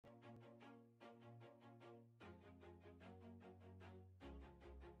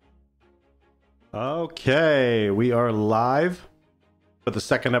Okay, we are live for the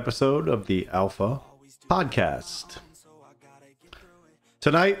second episode of the Alpha Podcast.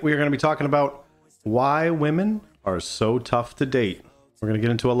 Tonight, we are going to be talking about why women are so tough to date. We're going to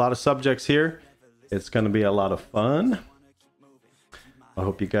get into a lot of subjects here. It's going to be a lot of fun. I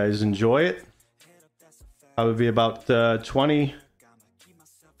hope you guys enjoy it. Probably be about 20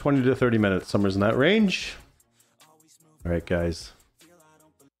 to 30 minutes, somewhere in that range. All right, guys.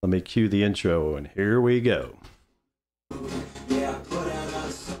 Let me cue the intro, and here we go.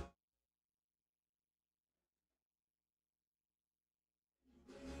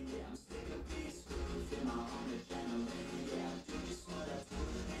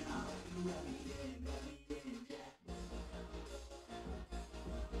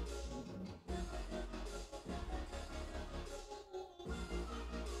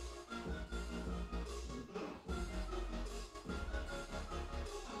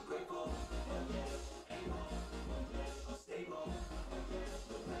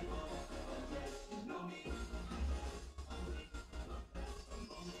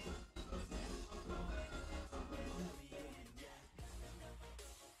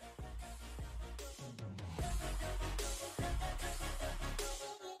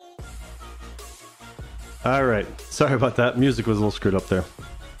 All right. Sorry about that. Music was a little screwed up there.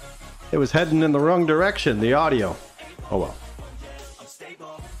 It was heading in the wrong direction, the audio. Oh well.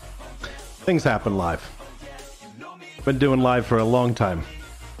 Things happen live. Been doing live for a long time.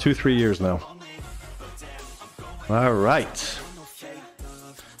 2-3 years now. All right.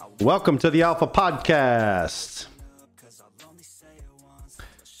 Welcome to the Alpha Podcast.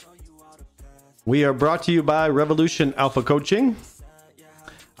 We are brought to you by Revolution Alpha Coaching.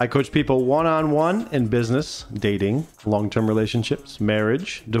 I coach people one-on-one in business, dating, long-term relationships,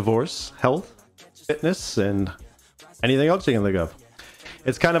 marriage, divorce, health, fitness, and anything else you can think of.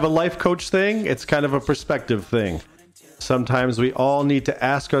 It's kind of a life coach thing. It's kind of a perspective thing. Sometimes we all need to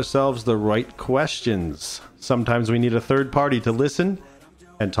ask ourselves the right questions. Sometimes we need a third party to listen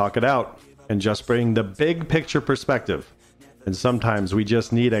and talk it out and just bring the big picture perspective. And sometimes we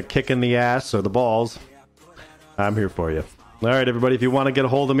just need a kick in the ass or the balls. I'm here for you. All right, everybody, if you want to get a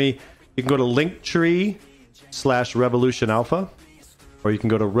hold of me, you can go to linktree/revolutionalpha, or you can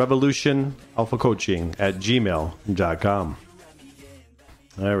go to revolutionalphacoaching@gmail.com.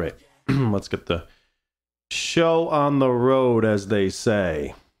 All right, let's get the show on the road, as they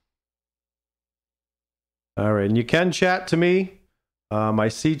say. All right, and you can chat to me. I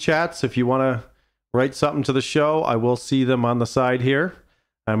see chats. If you want to write something to the show, I will see them on the side here.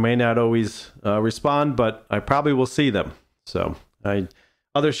 I may not always respond, but I probably will see them. So,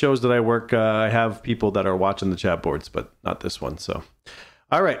 other shows that I work, I have people that are watching the chat boards, but not this one. So,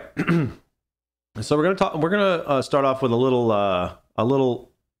 all right. So we're gonna start off with a little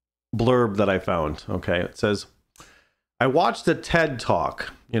blurb that I found. Okay, it says, I watched a TED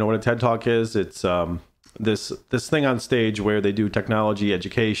Talk. You know what a TED Talk is? It's this thing on stage where they do technology,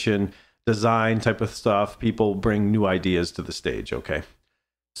 education, design type of stuff. People bring new ideas to the stage. Okay,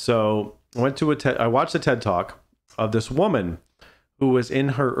 so I watched a TED Talk of this woman who was in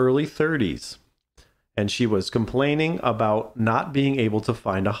her early 30s, and she was complaining about not being able to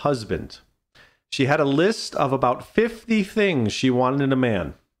find a husband. She had a list of about 50 things she wanted in a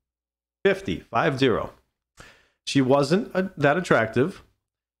man. 50. She wasn't that attractive,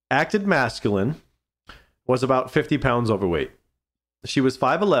 acted masculine, was about 50 pounds overweight. She was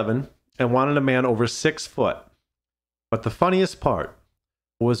 5'11" and wanted a man over 6 foot. But the funniest part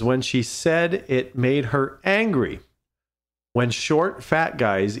was when she said it made her angry when short, fat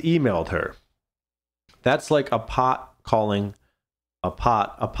guys emailed her. That's like a pot calling a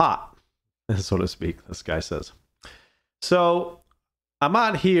pot, so to speak, this guy says. So, I'm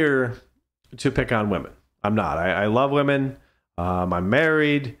not here to pick on women. I'm not. I love women. I'm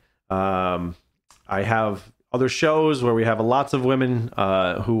married. I have other shows where we have lots of women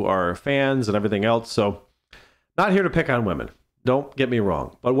who are fans and everything else. So, not here to pick on women. Don't get me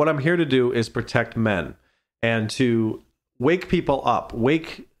wrong. But what I'm here to do is protect men and to wake people up,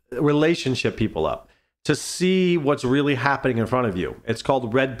 wake relationship people up, to see what's really happening in front of you. It's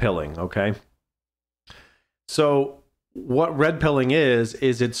called red pilling, okay? So what red pilling is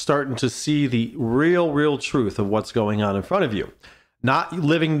it's starting to see the real truth of what's going on in front of you. Not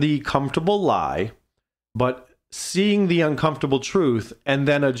living the comfortable lie, but seeing the uncomfortable truth and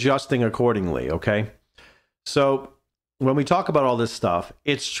then adjusting accordingly, okay? So when we talk about all this stuff,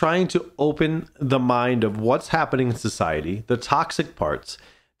 it's trying to open the mind of what's happening in society, the toxic parts,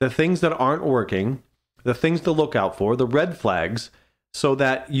 the things that aren't working, the things to look out for, the red flags, so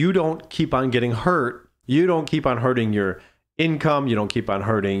that you don't keep on getting hurt. You don't keep on hurting your income. You don't keep on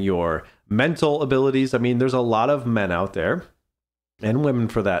hurting your mental abilities. I mean, there's a lot of men out there, and women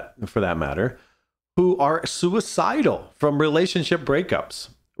for that matter, who are suicidal from relationship breakups.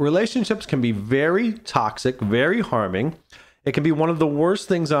 Relationships can be very toxic, very harming. It can be one of the worst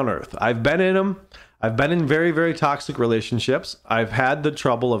things on earth. I've been in them. I've been in very, very toxic relationships. I've had the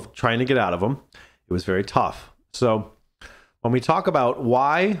trouble of trying to get out of them. It was very tough. So when we talk about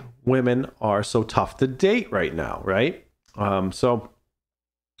why women are so tough to date right now, right? So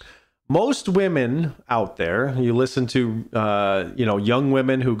most women out there, you listen to, young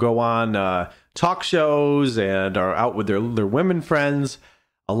women who go on talk shows and are out with their women friends.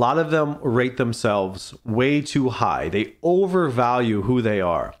 A lot of them rate themselves way too high. They overvalue who they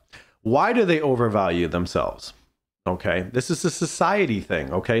are. Why do they overvalue themselves? Okay, this is a society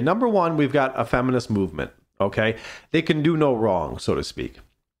thing. Okay, number one, we've got a feminist movement. Okay, they can do no wrong, so to speak.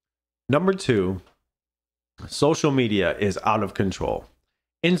 Number two, social media is out of control.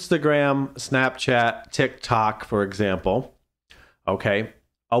 Instagram, Snapchat, TikTok, for example. Okay,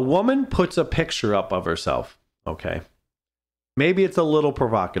 a woman puts a picture up of herself. Okay, maybe it's a little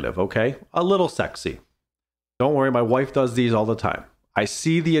provocative. Okay, a little sexy. Don't worry, my wife does these all the time. I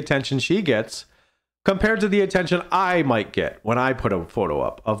see the attention she gets compared to the attention I might get when I put a photo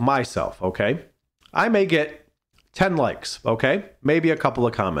up of myself, okay? I may get 10 likes, okay? Maybe a couple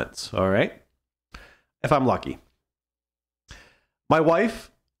of comments, all right? If I'm lucky. My wife,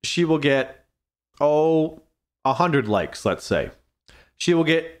 she will get, 100 likes, let's say. She will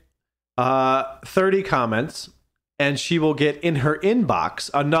get 30 comments, and she will get in her inbox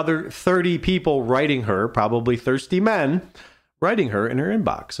another 30 people writing her, probably thirsty men, writing her in her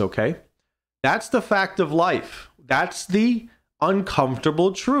inbox, okay? That's the fact of life. That's the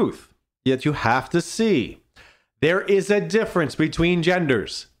uncomfortable truth. Yet you have to see. There is a difference between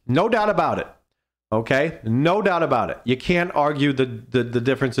genders. No doubt about it. Okay? No doubt about it. You can't argue the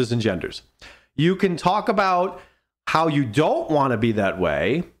differences in genders. You can talk about how you don't want to be that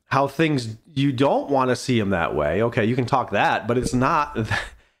way, how things you don't want to see them that way. Okay, you can talk that, but it's not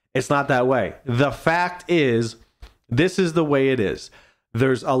that way. The fact is, this is the way it is.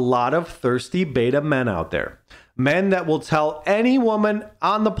 There's a lot of thirsty beta men out there. Men that will tell any woman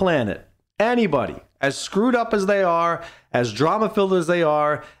on the planet, anybody, as screwed up as they are, as drama-filled as they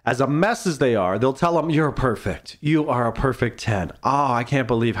are, as a mess as they are, they'll tell them, you're perfect. You are a perfect 10. Oh, I can't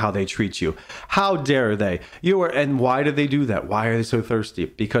believe how they treat you. How dare they? And why do they do that? Why are they so thirsty?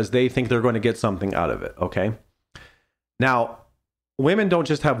 Because they think they're going to get something out of it, okay? Now, women don't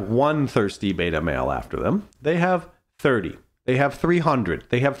just have one thirsty beta male after them. They have 30. They have 300.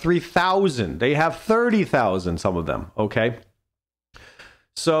 They have 3,000. They have 30,000, some of them, okay?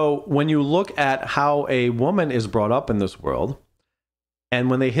 So when you look at how a woman is brought up in this world, and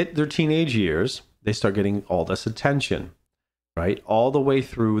when they hit their teenage years, they start getting all this attention, right? All the way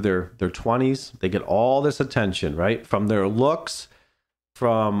through their 20s, they get all this attention, right? From their looks,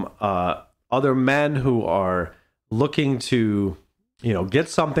 from other men who are looking to, get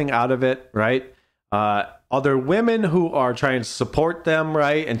something out of it, right? Other women who are trying to support them,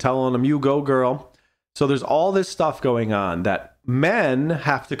 right? And telling them, you go, girl. So there's all this stuff going on that men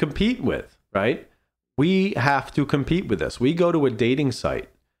have to compete with, right? We have to compete with this. We go to a dating site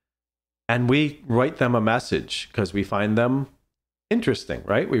and we write them a message because we find them interesting,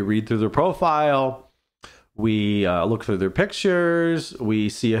 right? We read through their profile. We look through their pictures. We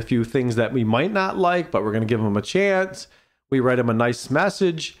see a few things that we might not like, but we're going to give them a chance. We write them a nice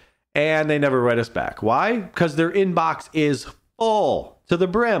message. And they never write us back. Why? Because their inbox is full to the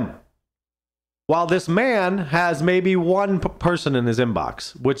brim. While this man has maybe one person in his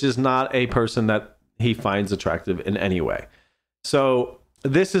inbox, which is not a person that he finds attractive in any way. So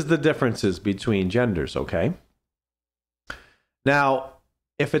this is the differences between genders, okay? Now,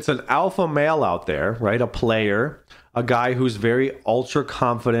 if it's an alpha male out there, right, a player, a guy who's very ultra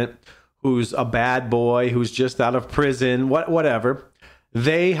confident, who's a bad boy, who's just out of prison, whatever,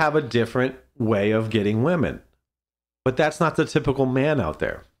 they have a different way of getting women. But that's not the typical man out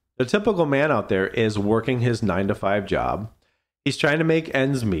there. The typical man out there is working his 9-to-5 job. He's trying to make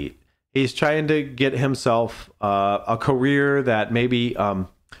ends meet. He's trying to get himself a career that maybe,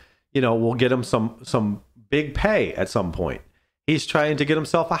 will get him some big pay at some point. He's trying to get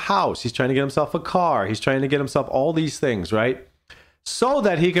himself a house. He's trying to get himself a car. He's trying to get himself all these things, right? So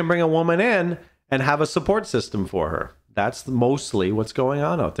that he can bring a woman in and have a support system for her. That's mostly what's going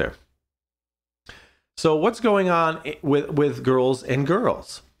on out there. So what's going on with girls and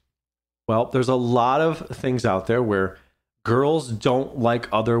girls? Well, there's a lot of things out there where girls don't like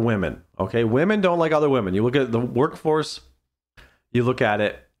other women. Okay, women don't like other women. You look at the workforce, you look at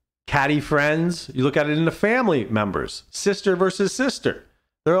it, catty friends, you look at it in the family members, sister versus sister.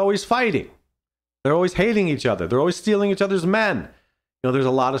 They're always fighting. They're always hating each other. They're always stealing each other's men. There's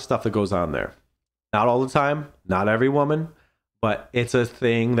a lot of stuff that goes on there. Not all the time, not every woman, but it's a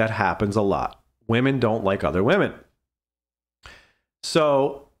thing that happens a lot. Women don't like other women.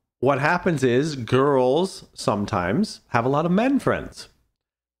 So what happens is girls sometimes have a lot of men friends.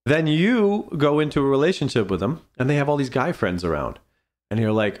 Then you go into a relationship with them and they have all these guy friends around. And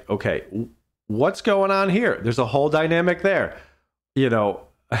you're like, okay, what's going on here? There's a whole dynamic there.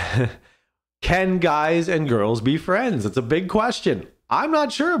 Can guys and girls be friends? It's a big question. I'm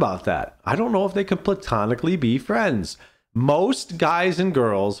not sure about that. I don't know if they can platonically be friends. Most guys and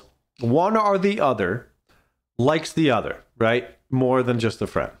girls, one or the other, likes the other, right? More than just a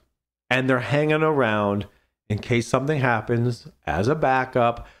friend. And they're hanging around in case something happens as a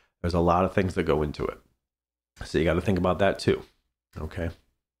backup. There's a lot of things that go into it. So you got to think about that too. Okay.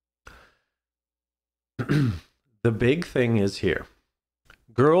 The big thing is here.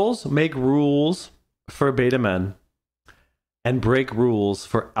 Girls make rules for beta men and break rules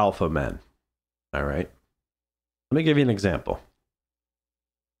for alpha men. All right. Let me give you an example.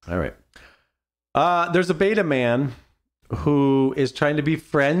 All right. There's a beta man who is trying to be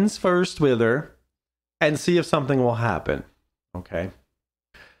friends first with her and see if something will happen. Okay.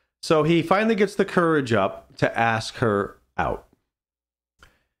 So he finally gets the courage up to ask her out.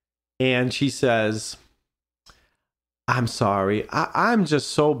 And she says, I'm sorry. I'm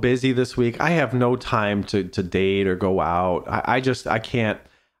just so busy this week. I have no time to date or go out. I can't.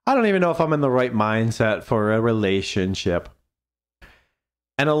 I don't even know if I'm in the right mindset for a relationship.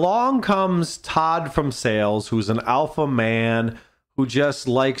 And along comes Todd from sales, who's an alpha man who just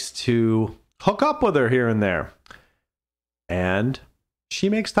likes to hook up with her here and there. And she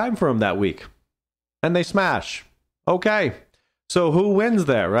makes time for him that week. And they smash. Okay. So who wins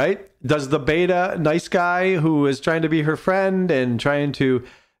there, right? Does the beta nice guy who is trying to be her friend and trying to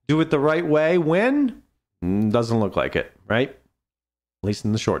do it the right way win? Doesn't look like it, right? At least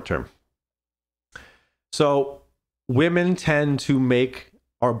in the short term. So women tend to make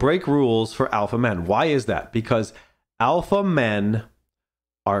or break rules for alpha men. Why is that? Because alpha men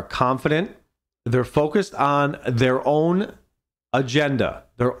are confident. They're focused on their own agenda,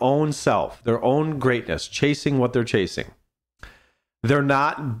 their own self, their own greatness, chasing what they're chasing. They're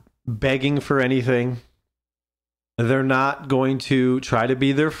not begging for anything. They're not going to try to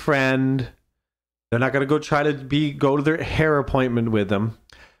be their friend. They're not going to go to their hair appointment with them.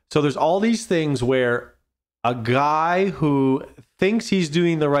 So there's all these things where a guy who thinks he's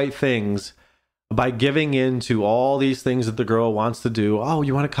doing the right things by giving in to all these things that the girl wants to do. Oh,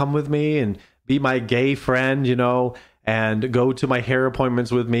 you want to come with me and be my gay friend, and go to my hair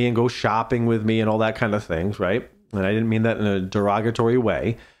appointments with me and go shopping with me and all that kind of things, right? And I didn't mean that in a derogatory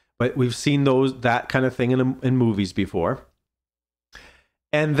way, but we've seen that kind of thing in movies before.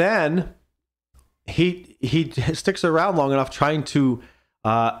 And then he sticks around long enough trying to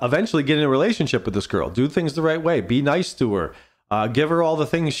eventually get in a relationship with this girl, do things the right way, be nice to her, give her all the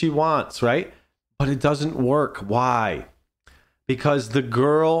things she wants, right? But it doesn't work. Why? Because the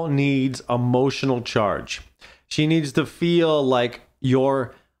girl needs emotional charge. She needs to feel like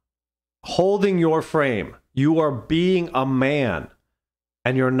you're holding your frame. You are being a man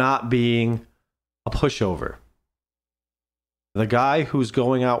and you're not being a pushover. The guy who's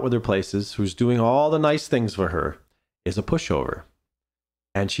going out with her places, who's doing all the nice things for her, is a pushover.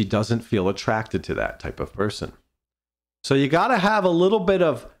 And she doesn't feel attracted to that type of person. So you got to have a little bit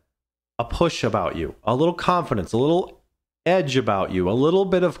of a push about you, a little confidence, a little edge about you, a little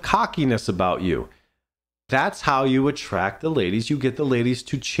bit of cockiness about you. That's how you attract the ladies. You get the ladies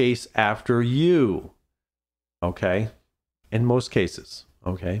to chase after you. Okay? In most cases.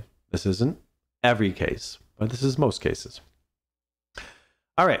 Okay? This isn't every case, but this is most cases.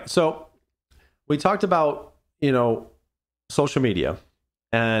 All right. So we talked about, social media.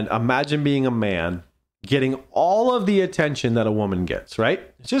 And imagine being a man getting all of the attention that a woman gets,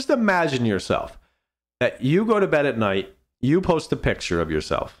 right? Just imagine yourself that you go to bed at night, you post a picture of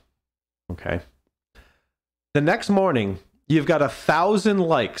yourself. Okay? The next morning, you've got 1,000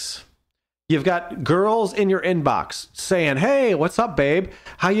 likes. You've got girls in your inbox saying, hey, what's up, babe?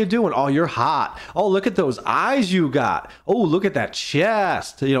 How you doing? Oh, you're hot. Oh, look at those eyes you got. Oh, look at that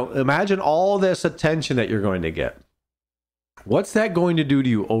chest. Imagine all this attention that you're going to get. What's that going to do to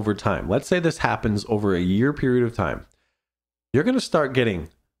you over time? Let's say this happens over a year period of time. You're going to start getting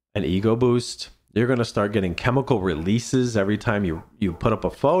an ego boost. You're going to start getting chemical releases every time you put up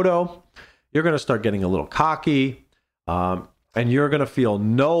a photo. You're going to start getting a little cocky. And you're going to feel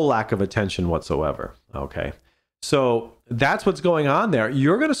no lack of attention whatsoever. Okay. So that's what's going on there.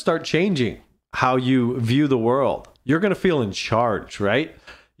 You're going to start changing how you view the world. You're going to feel in charge, right?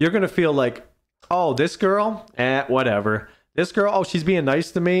 You're going to feel like, oh, this girl, whatever. This girl, oh, she's being nice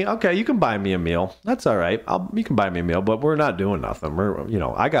to me. Okay, you can buy me a meal. That's all right. You can buy me a meal, but we're not doing nothing.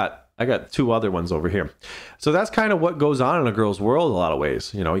 I got two other ones over here. So that's kind of what goes on in a girl's world in a lot of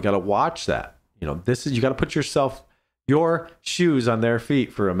ways. You got to watch that. You got to put your shoes on their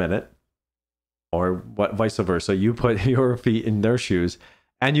feet for a minute, or vice versa. You put your feet in their shoes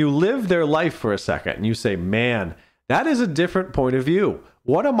and you live their life for a second and you say, man, that is a different point of view.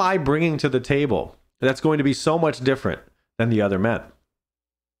 What am I bringing to the table that's going to be so much different than the other men?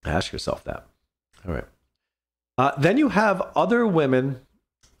 Ask yourself that. All right. Then you have other women,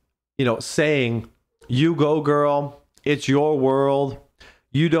 saying, you go, girl. It's your world.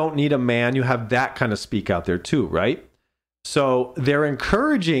 You don't need a man. You have that kind of speak out there too, right? So they're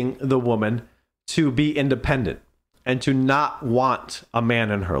encouraging the woman to be independent and to not want a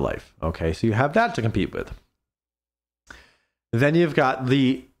man in her life. Okay, so you have that to compete with. Then you've got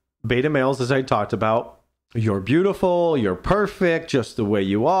the beta males, as I talked about. You're beautiful, you're perfect, just the way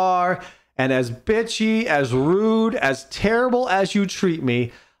you are. And as bitchy, as rude, as terrible as you treat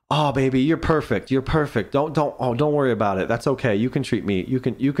me, oh baby, you're perfect. You're perfect. Don't worry about it. That's okay. You can treat me. You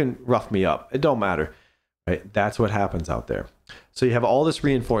can rough me up. It don't matter. Right? That's what happens out there. So you have all this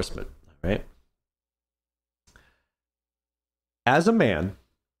reinforcement, right? As a man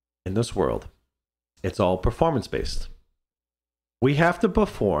in this world, it's all performance based. We have to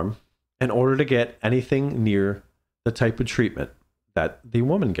perform in order to get anything near the type of treatment that the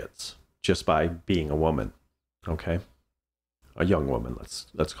woman gets just by being a woman. Okay? A young woman,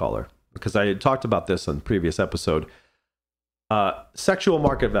 let's call her. Because I had talked about this in the previous episode. Sexual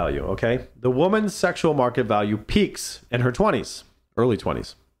market value, okay? The woman's sexual market value peaks in her 20s, early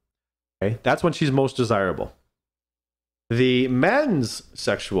 20s. Okay? That's when she's most desirable. The men's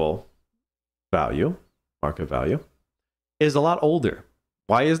sexual value, market value, is a lot older.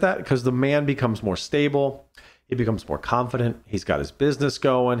 Why is that? Because the man becomes more stable. He becomes more confident. He's got his business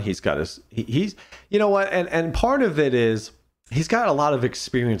going. He's you know what? And part of it is he's got a lot of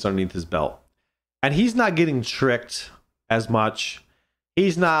experience underneath his belt. And he's not getting tricked as much.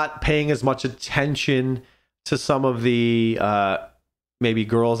 He's not paying as much attention to some of the maybe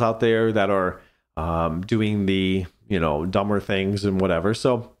girls out there that are doing the dumber things and whatever.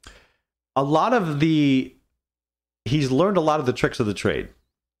 So he's learned a lot of the tricks of the trade.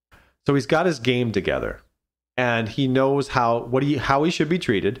 So he's got his game together and he knows how he should be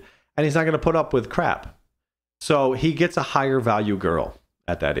treated, and he's not going to put up with crap. So he gets a higher value girl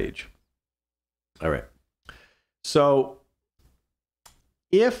at that age. All right. So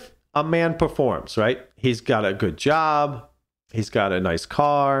if a man performs, right? He's got a good job. He's got a nice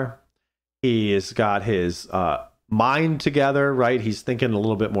car. He's got his mind together, right? He's thinking a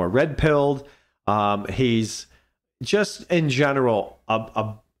little bit more red-pilled. He's just in general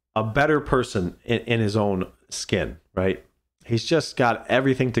a better person in his own skin, right? He's just got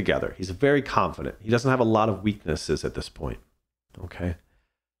everything together. He's very confident. He doesn't have a lot of weaknesses at this point. Okay.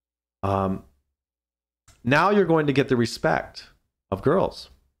 Now you're going to get the respect of girls.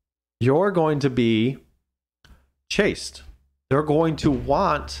 You're going to be chased. They're going to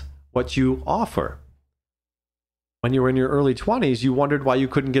want what you offer. When you were in your early 20s, you wondered why you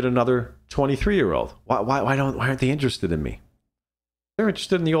couldn't get another 23-year-old. Why aren't they interested in me? They're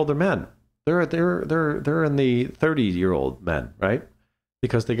interested in the older men. They're in the 30-year-old men, right?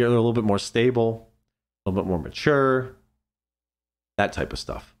 Because they're a little bit more stable, a little bit more mature, that type of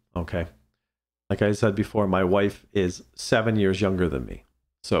stuff. Okay. Like I said before, my wife is 7 years younger than me.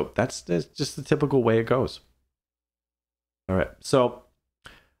 So that's just the typical way it goes. All right. So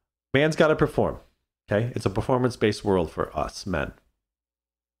man's got to perform. Okay. It's a performance-based world for us men.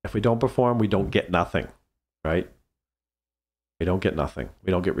 If we don't perform, we don't get nothing, right? We don't get nothing.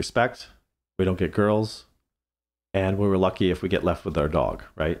 We don't get respect. We don't get girls. And we were lucky if we get left with our dog,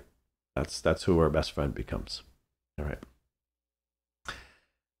 right? That's who our best friend becomes. All right.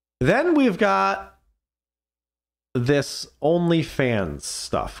 Then we've got this OnlyFans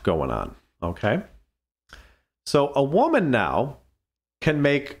stuff going on, okay? So a woman now can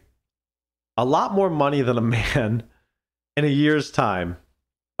make a lot more money than a man in a year's time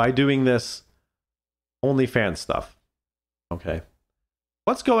by doing this OnlyFans stuff, okay?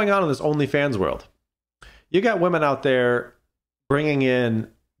 What's going on in this OnlyFans world? You got women out there bringing in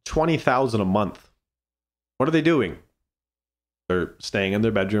 $20,000 a month. What are they doing? They're staying in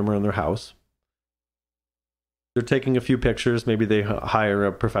their bedroom or in their house. They're taking a few pictures. Maybe they hire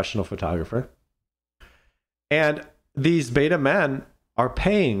a professional photographer. And these beta men are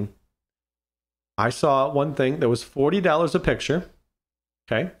paying. I saw one thing that was $40 a picture.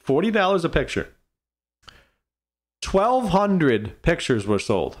 Okay, $40 a picture. 1,200 pictures were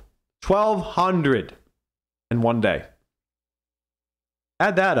sold. 1,200 in one day.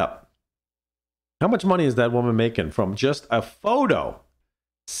 Add that up. How much money is that woman making from just a photo?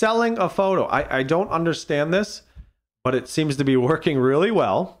 Selling a photo. I don't understand this, but it seems to be working really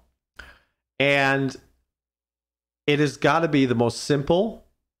well. And it has got to be the most simple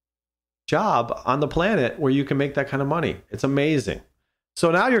job on the planet where you can make that kind of money. It's amazing.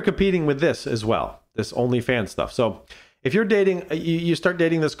 So now you're competing with this as well, this OnlyFans stuff. So if you're dating, you start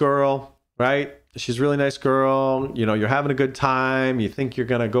dating this girl, right? She's a really nice girl. You know, you're having a good time. You think you're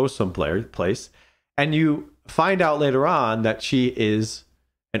going to go someplace. And you find out later on that she is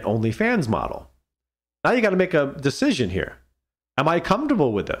an OnlyFans model. Now you got to make a decision here. Am I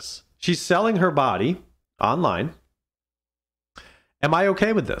comfortable with this? She's selling her body online. Am I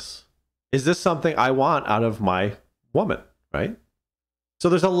okay with this? Is this something I want out of my woman, right? So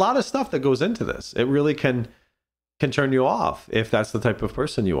there's a lot of stuff that goes into this. It really can turn you off if that's the type of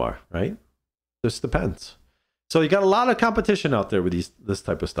person you are, right? This depends. So you got a lot of competition out there with this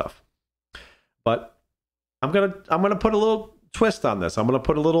type of stuff. But I'm gonna put a little twist on this. I'm gonna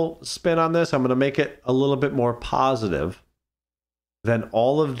put a little spin on this. I'm gonna make it a little bit more positive than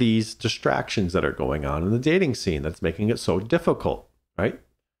all of these distractions that are going on in the dating scene that's making it so difficult, right?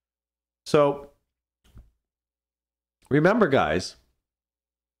 So remember, guys,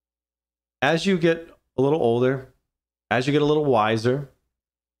 as you get a little older, as you get a little wiser,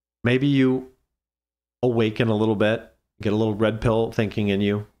 maybe you awaken a little bit, get a little red pill thinking in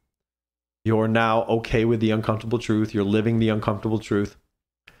you. You're now okay with the uncomfortable truth. You're living the uncomfortable truth.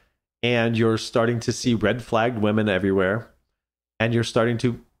 And you're starting to see red flagged women everywhere. And you're starting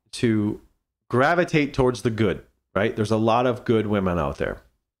to gravitate towards the good, right? There's a lot of good women out there.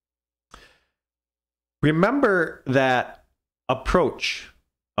 Remember that approach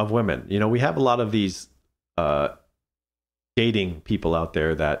of women. You know, we have a lot of these dating people out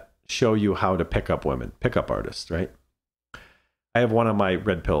there that show you how to pick up women, pickup artists, right? I have one on my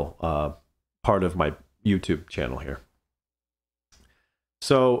red pill part of my YouTube channel here.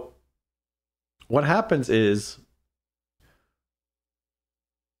 So what happens is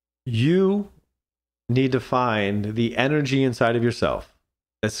you need to find the energy inside of yourself.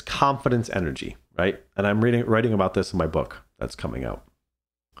 This confidence energy, right? And I'm writing about this in my book that's coming out.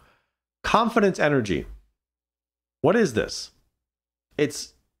 Confidence energy. What is this?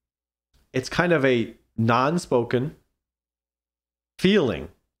 It's kind of a non-spoken feeling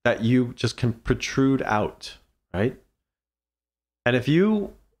that you just can protrude out, right? And if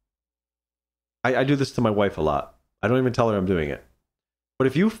you, I do this to my wife a lot. I don't even tell her I'm doing it. But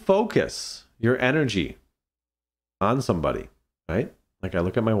if you focus your energy on somebody, right? Like I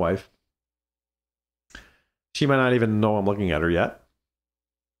look at my wife. She might not even know I'm looking at her yet.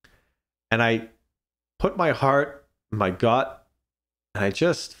 And I put my heart, my gut, and I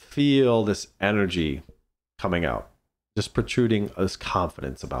just feel this energy coming out, just protruding this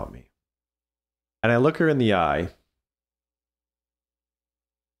confidence about me. And I look her in the eye.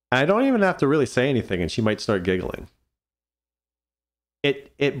 And I don't even have to really say anything, and she might start giggling.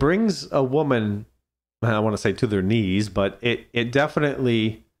 It brings a woman, I want to say to their knees, but it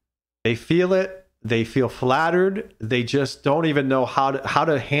definitely, they feel it, they feel flattered, they just don't even know how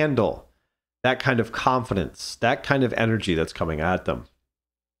to handle that kind of confidence, that kind of energy that's coming at them.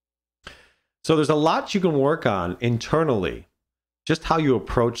 So there's a lot you can work on internally, just how you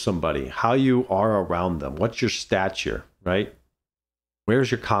approach somebody, how you are around them, what's your stature, right? Where's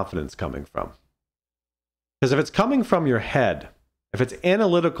your confidence coming from? Because if it's coming from your head, if it's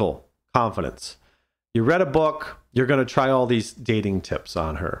analytical confidence, you read a book, you're going to try all these dating tips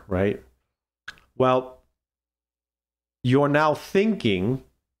on her, right? Well, you're now thinking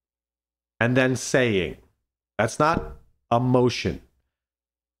and then saying. That's not emotion.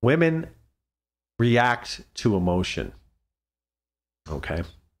 Women react to emotion. Okay?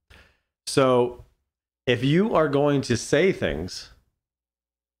 So if you are going to say things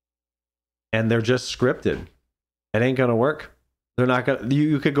and they're just scripted, it ain't going to work. They're not going to,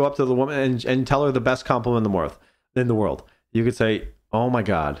 you could go up to the woman and tell her the best compliment in the world. You could say, "Oh my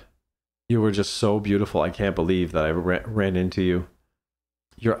God, you were just so beautiful. I can't believe that I ran into you.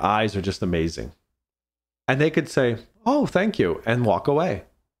 Your eyes are just amazing." And they could say, "Oh, thank you," and walk away.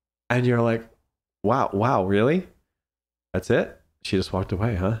 And you're like, wow, really? That's it? She just walked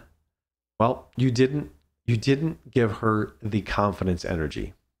away, huh? Well, you didn't give her the confidence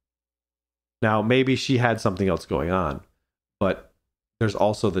energy. Now, maybe she had something else going on, but there's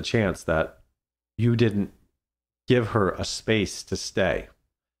also the chance that you didn't give her a space to stay,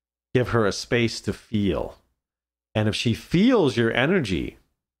 give her a space to feel. And if she feels your energy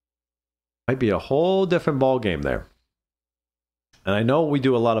Might be a whole different ball game there. And I know we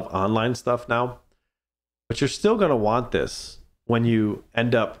do a lot of online stuff now, but you're still going to want this when you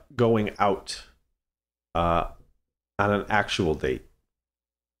end up going out on an actual date.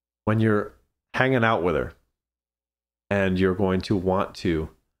 When you're hanging out with her and you're going to want to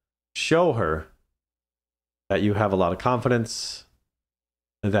show her that you have a lot of confidence,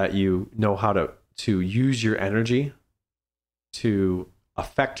 that you know how to use your energy to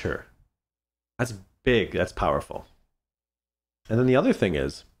affect her. That's big. That's powerful. And then the other thing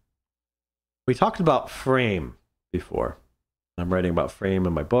is, we talked about frame before. I'm writing about frame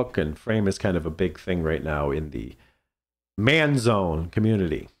in my book, and frame is kind of a big thing right now in the man zone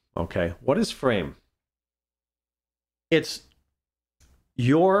community. Okay, what is frame? It's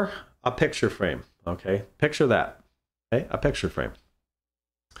a picture frame. Okay, picture that. Okay, a picture frame.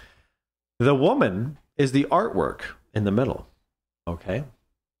 The woman is the artwork in the middle. Okay,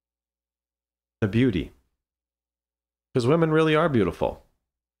 the beauty. Because women really are beautiful,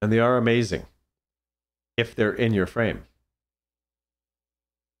 and they are amazing if they're in your frame.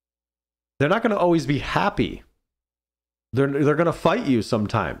 They're not going to always be happy. They're going to fight you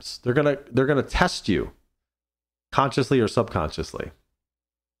sometimes. They're going to test you, consciously or subconsciously,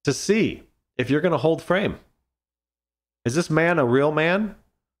 to see if you're going to hold frame. Is this man a real man,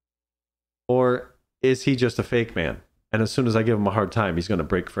 or is he just a fake man? And as soon as I give him a hard time, he's going to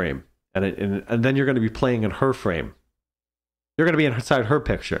break frame, and then you're going to be playing in her frame. You're going to be inside her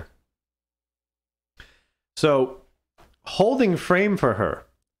picture. So holding frame for her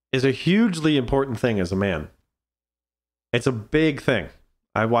is a hugely important thing as a man. It's a big thing.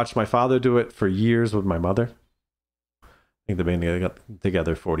 I watched my father do it for years with my mother. I think they've been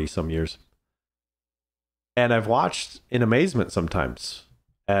together 40 some years. And I've watched in amazement sometimes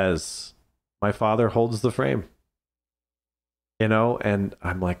as my father holds the frame. You know, and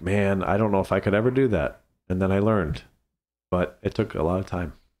I'm like, man, I don't know if I could ever do that. And then I learned. But it took a lot of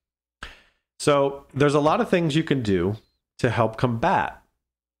time. So there's a lot of things you can do to help combat,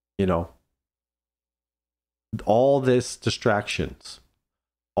 you know, all this distractions,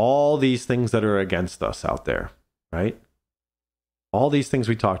 all these things that are against us out there, right? All these things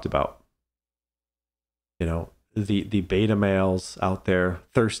we talked about, you know, the beta males out there,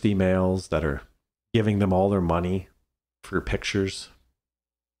 thirsty males that are giving them all their money for pictures,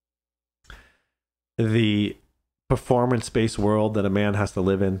 the performance-based world that a man has to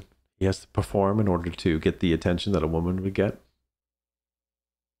live in. He has to perform in order to get the attention that a woman would get.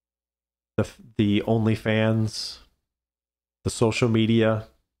 The OnlyFans, the social media,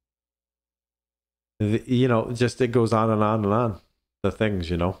 you know, just it goes on and on and on. The things,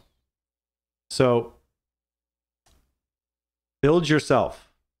 you know. So build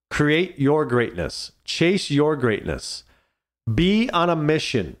yourself. Create your greatness. Chase your greatness. Be on a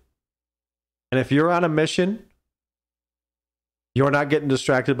mission. And if you're on a mission, you're not getting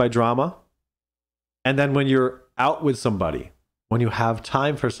distracted by drama. And then when you're out with somebody, when you have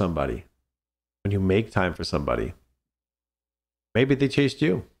time for somebody, when you make time for somebody, maybe they chased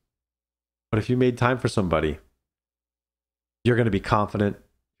you. But if you made time for somebody, you're going to be confident.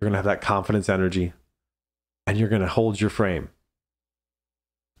 You're going to have that confidence energy. And you're going to hold your frame.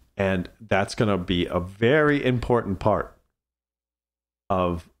 And that's going to be a very important part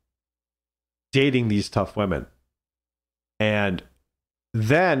of dating these tough women. And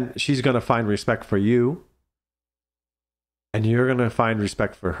then she's going to find respect for you. And you're going to find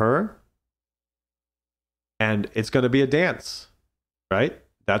respect for her. And it's going to be a dance, right?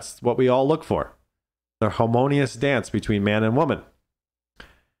 That's what we all look for. The harmonious dance between man and woman.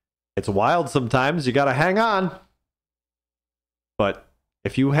 It's wild sometimes. You got to hang on. But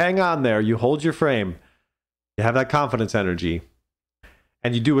if you hang on there, you hold your frame, you have that confidence energy,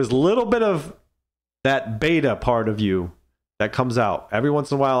 and you do as little bit of that beta part of you that comes out. Every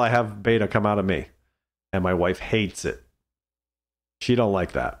once in a while, I have beta come out of me, and my wife hates it. She don't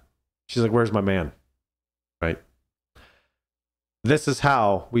like that. She's like, where's my man? Right? This is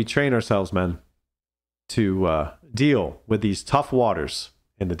how we train ourselves, men, to deal with these tough waters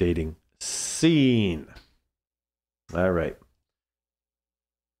in the dating scene. All right.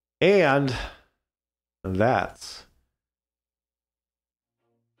 And that's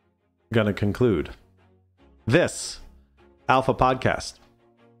going to conclude this Alpha Podcast.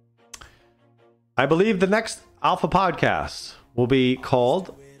 I believe the next Alpha Podcast will be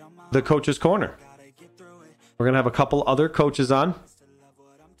called The Coach's Corner. We're going to have a couple other coaches on.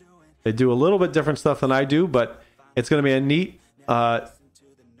 They do a little bit different stuff than I do, but it's going to be a neat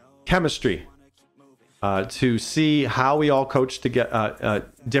chemistry to see how we all coach to get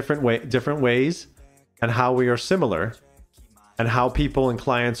different ways and how we are similar and how people and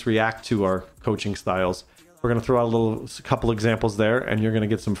clients react to our coaching styles. We're going to throw out a couple examples there, and you're going to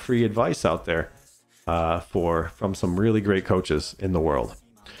get some free advice out there from some really great coaches in the world.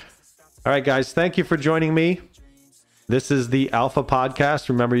 All right, guys, thank you for joining me. This is the Alpha Podcast.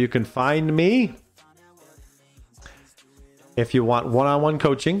 Remember, you can find me if you want one-on-one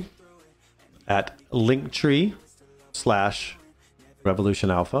coaching at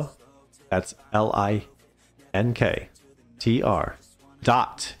Linktree/Revolution Alpha. That's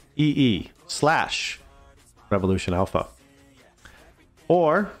linktr.ee/Revolution Alpha.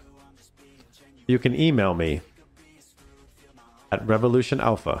 Or you can email me at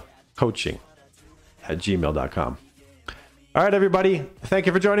revolutionalphacoaching@gmail.com. All right, everybody. Thank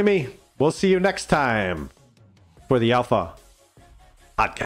you for joining me. We'll see you next time for the Alpha Podcast.